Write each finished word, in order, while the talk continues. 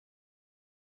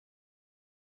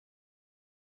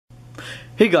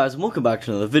Hey guys, and welcome back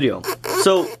to another video.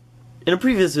 So, in a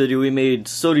previous video we made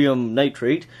sodium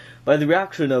nitrate by the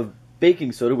reaction of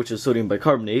baking soda, which is sodium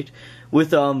bicarbonate,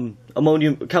 with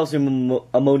calcium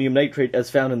ammonium nitrate as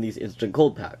found in these instant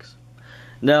cold packs.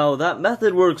 Now, that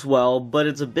method works well, but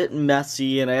it's a bit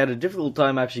messy, and I had a difficult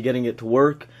time actually getting it to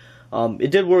work.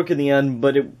 It did work in the end,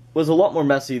 but it was a lot more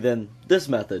messy than this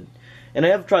method. And I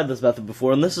have tried this method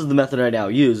before, and this is the method I now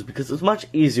use, because it's much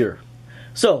easier.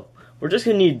 So, we're just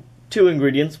going to need 2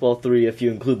 ingredients, well 3 if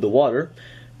you include the water,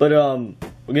 but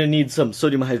we're going to need some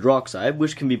sodium hydroxide,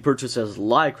 which can be purchased as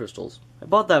lye crystals. I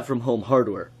bought that from Home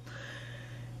Hardware.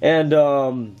 And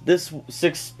this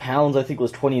 6 pounds I think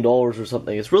was $20 or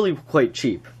something. It's really quite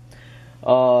cheap.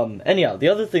 Anyhow, the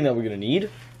other thing that we're going to need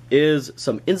is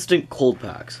some instant cold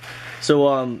packs.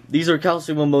 So these are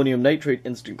calcium ammonium nitrate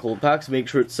instant cold packs. Make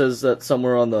sure it says that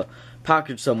somewhere on the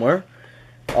package somewhere.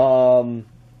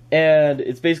 And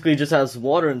it basically just has some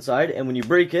water inside, and when you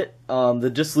break it,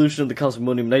 the dissolution of the calcium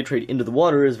ammonium nitrate into the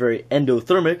water is very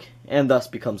endothermic, and thus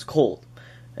becomes cold.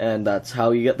 And that's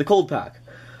how you get the cold pack.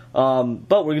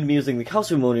 But we're going to be using the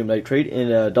calcium ammonium nitrate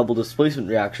in a double displacement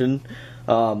reaction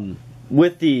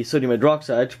with the sodium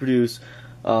hydroxide to produce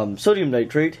sodium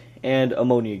nitrate and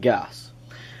ammonia gas.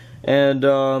 And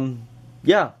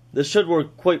yeah, this should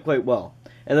work quite well.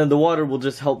 And then the water will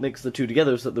just help mix the two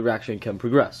together so that the reaction can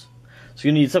progress. So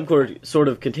you need some sort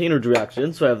of container to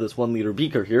reaction, so I have this 1 liter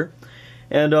beaker here.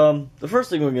 And the first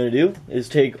thing we're going to do is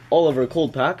take all of our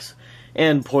cold packs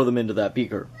and pour them into that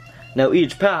beaker. Now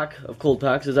each pack of cold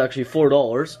packs is actually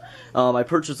 $4. I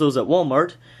purchased those at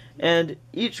Walmart, and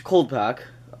each cold pack,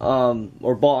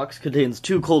 or box, contains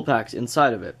 2 cold packs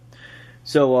inside of it.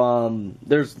 So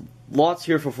there's lots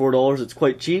here for $4, it's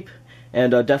quite cheap,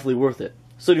 and definitely worth it.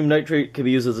 Sodium nitrate can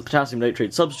be used as a potassium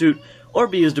nitrate substitute, or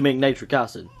be used to make nitric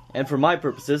acid. And for my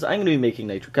purposes, I'm going to be making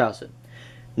nitric acid.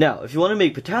 Now, if you want to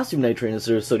make potassium nitrate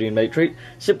instead of sodium nitrate,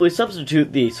 simply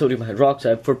substitute the sodium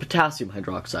hydroxide for potassium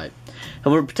hydroxide.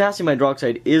 However, potassium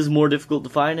hydroxide is more difficult to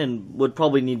find and would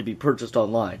probably need to be purchased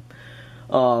online.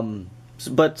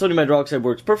 But sodium hydroxide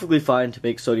works perfectly fine to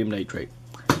make sodium nitrate.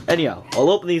 Anyhow, I'll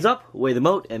open these up, weigh them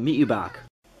out, and meet you back.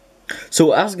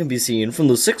 So, as can be seen, from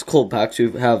those 6 cold packs,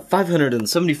 we have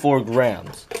 574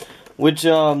 grams. Which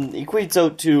equates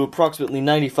out to approximately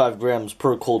 95 grams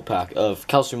per cold pack of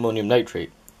calcium ammonium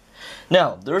nitrate.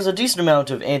 Now, there is a decent amount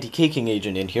of anti-caking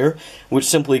agent in here, which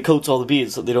simply coats all the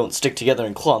beads so they don't stick together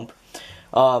and clump.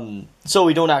 So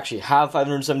we don't actually have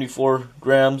 574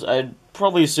 grams. I'd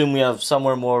probably assume we have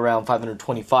somewhere more around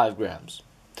 525 grams.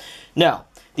 Now,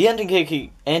 the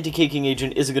anti-caking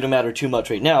agent isn't going to matter too much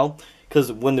right now, because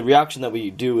when the reaction that we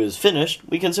do is finished,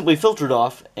 we can simply filter it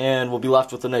off, and we'll be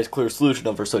left with a nice clear solution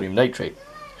of our sodium nitrate.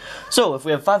 So, if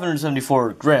we have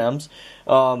 574 grams,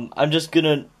 I'm just going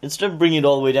to, instead of bringing it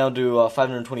all the way down to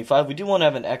 525, we do want to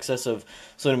have an excess of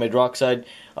sodium hydroxide,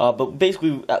 but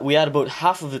basically we add about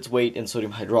half of its weight in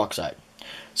sodium hydroxide.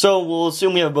 So, we'll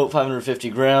assume we have about 550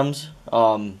 grams,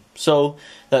 so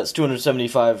that's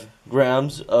 275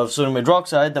 grams of sodium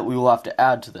hydroxide that we will have to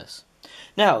add to this.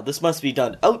 Now, this must be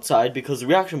done outside because the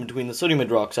reaction between the sodium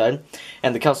hydroxide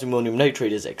and the calcium ammonium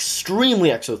nitrate is extremely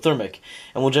exothermic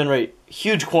and will generate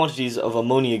huge quantities of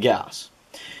ammonia gas.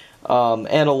 And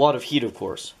a lot of heat, of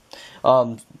course.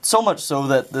 So much so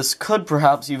that this could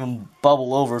perhaps even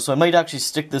bubble over, so I might actually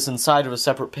stick this inside of a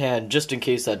separate pan just in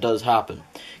case that does happen.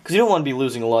 Because you don't want to be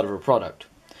losing a lot of our product.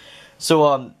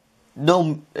 So,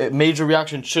 no major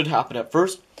reaction should happen at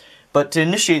first. But to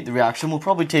initiate the reaction, we'll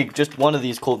probably take just one of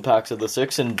these cold packs of the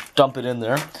 6 and dump it in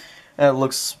there. And it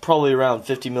looks probably around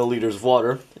 50 milliliters of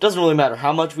water. It doesn't really matter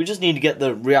how much, we just need to get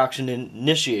the reaction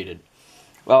initiated.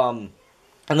 And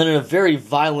then a very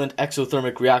violent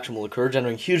exothermic reaction will occur,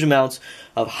 generating huge amounts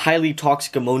of highly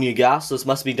toxic ammonia gas. This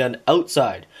must be done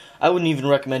outside. I wouldn't even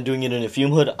recommend doing it in a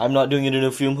fume hood. I'm not doing it in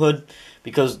a fume hood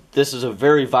because this is a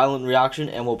very violent reaction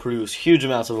and will produce huge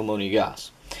amounts of ammonia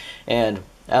gas. And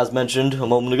as mentioned a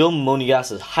moment ago, ammonia gas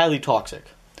is highly toxic.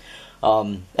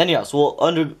 Anyhow, so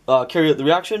we'll carry out the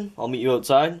reaction. I'll meet you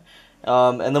outside,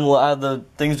 and then we'll add the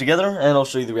things together, and I'll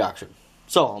show you the reaction.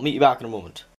 So, I'll meet you back in a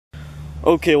moment.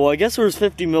 Okay, well, I guess there's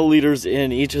 50 milliliters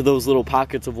in each of those little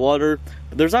packets of water,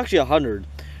 but there's actually 100.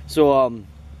 So,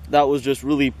 that was just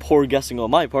really poor guessing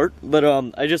on my part, but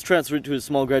I just transferred it to a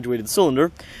small graduated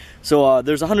cylinder. So,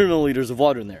 there's 100 milliliters of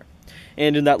water in there.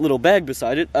 And in that little bag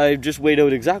beside it, I've just weighed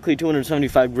out exactly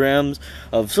 275 grams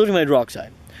of sodium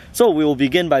hydroxide. So we will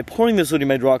begin by pouring the sodium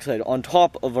hydroxide on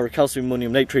top of our calcium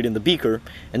ammonium nitrate in the beaker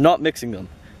and not mixing them.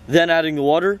 Then adding the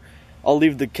water. I'll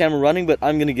leave the camera running, but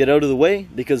I'm going to get out of the way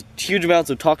because huge amounts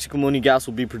of toxic ammonia gas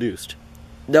will be produced.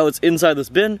 Now it's inside this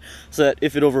bin, so that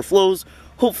if it overflows,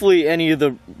 hopefully any of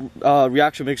the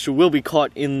reaction mixture will be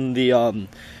caught in the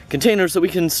container, so we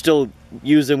can still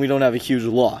use it and we don't have a huge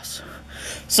loss.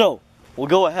 So, we'll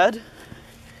go ahead,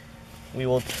 we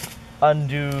will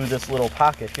undo this little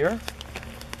packet here,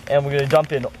 and we're going to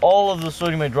dump in all of the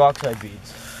sodium hydroxide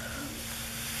beads.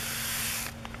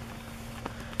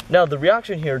 Now the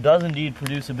reaction here does indeed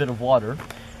produce a bit of water,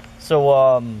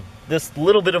 so this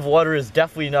little bit of water is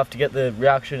definitely enough to get the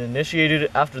reaction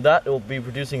initiated. After that, it will be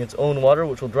producing its own water,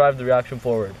 which will drive the reaction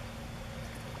forward.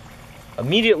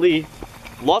 Immediately,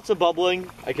 lots of bubbling.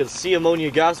 I can see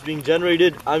ammonia gas being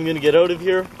generated. I'm going to get out of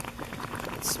here.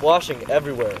 It's splashing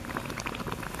everywhere.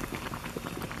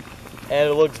 And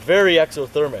it looks very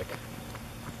exothermic.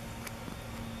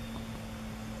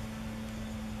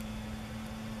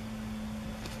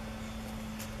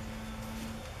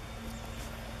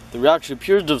 The reaction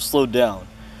appears to have slowed down.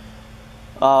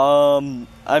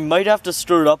 I might have to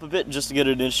stir it up a bit just to get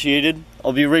it initiated.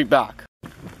 I'll be right back.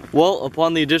 Well,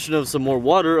 upon the addition of some more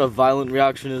water, a violent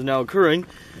reaction is now occurring.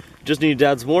 Just need to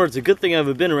add some more. It's a good thing I have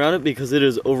a bin around it because it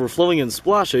is overflowing and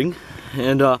splashing.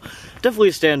 And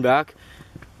definitely stand back.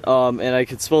 And I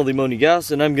can smell the ammonia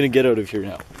gas, and I'm going to get out of here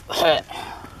now.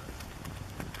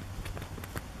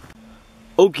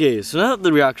 Okay, so now that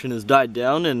the reaction has died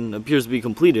down and appears to be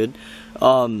completed,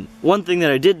 one thing that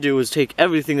I did do was take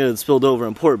everything that had spilled over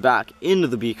and pour it back into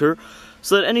the beaker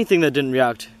so that anything that didn't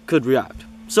react could react.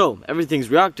 So, everything's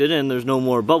reacted and there's no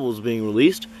more bubbles being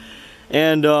released.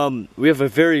 And we have a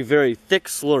very, very thick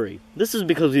slurry. This is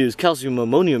because we use calcium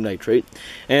ammonium nitrate,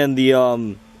 and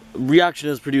the reaction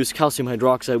has produced calcium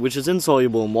hydroxide, which is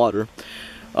insoluble in water,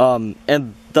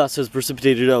 and thus has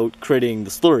precipitated out, creating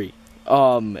the slurry.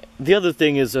 The other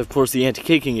thing is, of course, the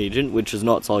anti-caking agent, which is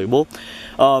not soluble.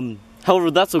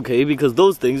 However, that's okay because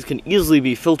those things can easily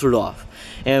be filtered off,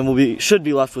 and should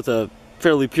be left with a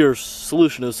fairly pure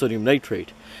solution of sodium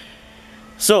nitrate.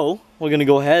 So, we're going to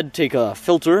go ahead, take a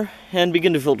filter, and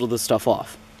begin to filter this stuff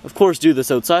off. Of course, do this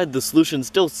outside. The solution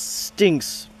still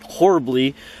stinks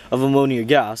horribly of ammonia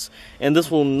gas, and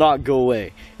this will not go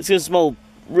away. It's going to smell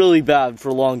really bad for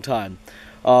a long time.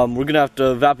 We're going to have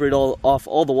to evaporate off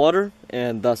all the water,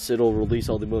 and thus it'll release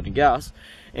all the ammonia gas.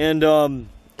 And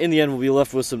in the end, we'll be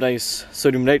left with some nice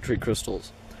sodium nitrate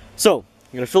crystals. So,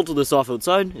 I'm going to filter this off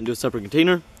outside into a separate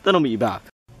container, then I'll meet you back.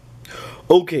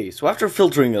 Okay, so after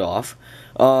filtering it off,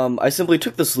 I simply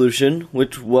took the solution,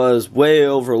 which was way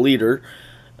over a liter,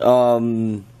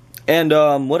 and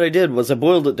what I did was I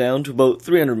boiled it down to about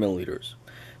 300 milliliters.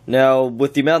 Now,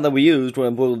 with the amount that we used, when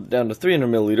I boiled it down to 300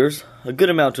 milliliters, a good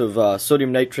amount of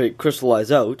sodium nitrate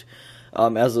crystallized out,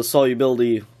 as the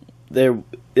solubility, there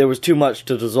was too much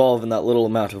to dissolve in that little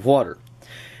amount of water.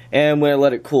 And when I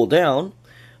let it cool down,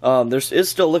 there is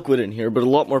still liquid in here, but a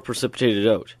lot more precipitated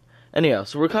out. Anyhow,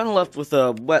 so we're kind of left with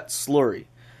a wet slurry.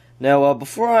 Now,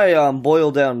 before I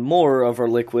boil down more of our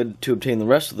liquid to obtain the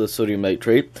rest of the sodium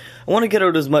nitrate, I want to get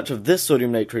out as much of this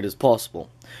sodium nitrate as possible.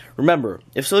 Remember,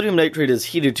 if sodium nitrate is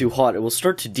heated too hot, it will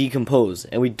start to decompose,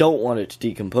 and we don't want it to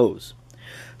decompose.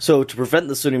 So, to prevent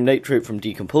the sodium nitrate from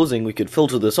decomposing, we could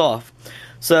filter this off,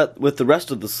 so that with the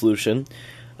rest of the solution,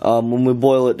 when we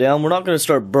boil it down, we're not going to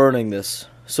start burning this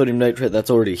sodium nitrate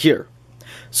that's already here.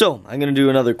 So, I'm going to do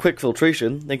another quick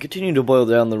filtration, then continue to boil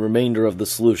down the remainder of the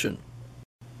solution.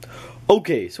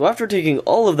 Okay, so after taking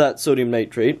all of that sodium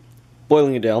nitrate,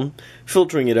 boiling it down,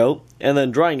 filtering it out, and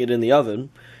then drying it in the oven,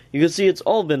 you can see it's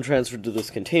all been transferred to this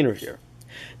container here.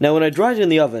 Now, when I dried it in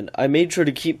the oven, I made sure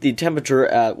to keep the temperature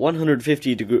at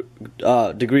 150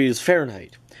 degrees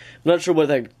Fahrenheit. I'm not sure what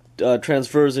that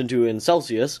transfers into in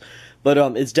Celsius, but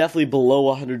it's definitely below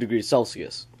 100 degrees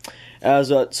Celsius.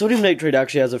 As sodium nitrate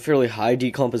actually has a fairly high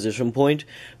decomposition point,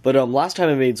 but last time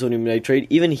I made sodium nitrate,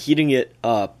 even heating it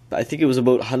up, I think it was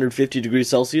about 150 degrees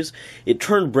Celsius, it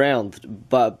turned brown,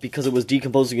 but because it was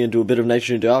decomposing into a bit of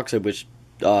nitrogen dioxide, which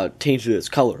tainted its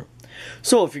color.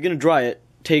 So if you're going to dry it,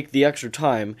 take the extra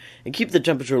time and keep the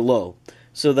temperature low,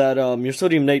 so that your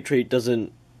sodium nitrate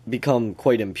doesn't become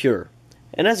quite impure.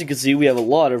 And as you can see, we have a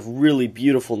lot of really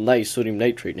beautiful, nice sodium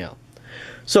nitrate now.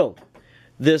 So,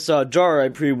 this jar I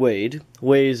pre-weighed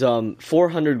weighs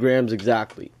 400 grams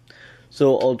exactly.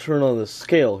 So I'll turn on the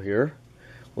scale here.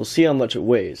 We'll see how much it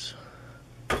weighs.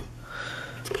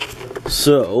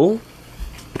 So,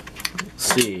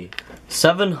 let's see,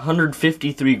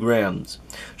 753 grams,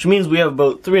 which means we have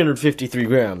about 353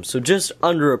 grams, so just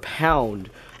under a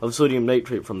pound of sodium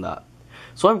nitrate from that.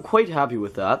 So I'm quite happy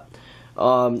with that.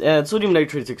 And sodium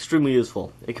nitrate is extremely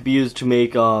useful. It could be used to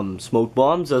make smoke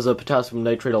bombs as a potassium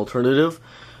nitrate alternative,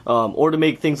 or to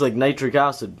make things like nitric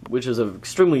acid, which is an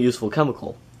extremely useful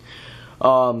chemical.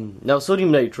 Now,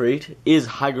 sodium nitrate is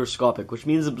hygroscopic, which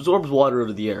means it absorbs water out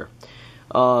of the air.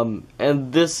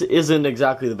 And this isn't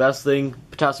exactly the best thing.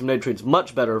 Potassium nitrate's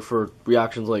much better for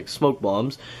reactions like smoke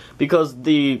bombs, because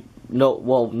no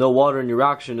water in your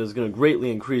reaction is going to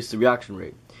greatly increase the reaction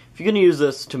rate. If you're going to use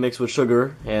this to mix with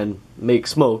sugar and make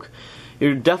smoke,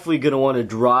 you're definitely going to want to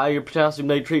dry your potassium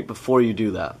nitrate before you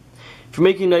do that. If you're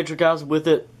making nitric acid with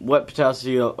it,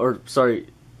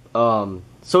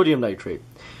 sodium nitrate.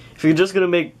 If you're just going to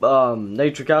make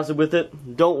nitric acid with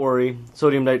it, don't worry.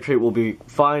 Sodium nitrate will be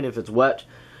fine if it's wet.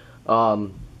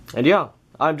 And yeah,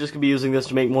 I'm just going to be using this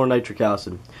to make more nitric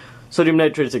acid. Sodium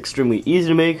nitrate is extremely easy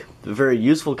to make, a very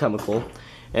useful chemical,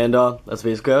 and that's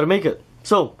basically how to make it.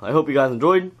 So, I hope you guys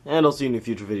enjoyed, and I'll see you in a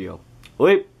future video.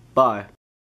 Bye.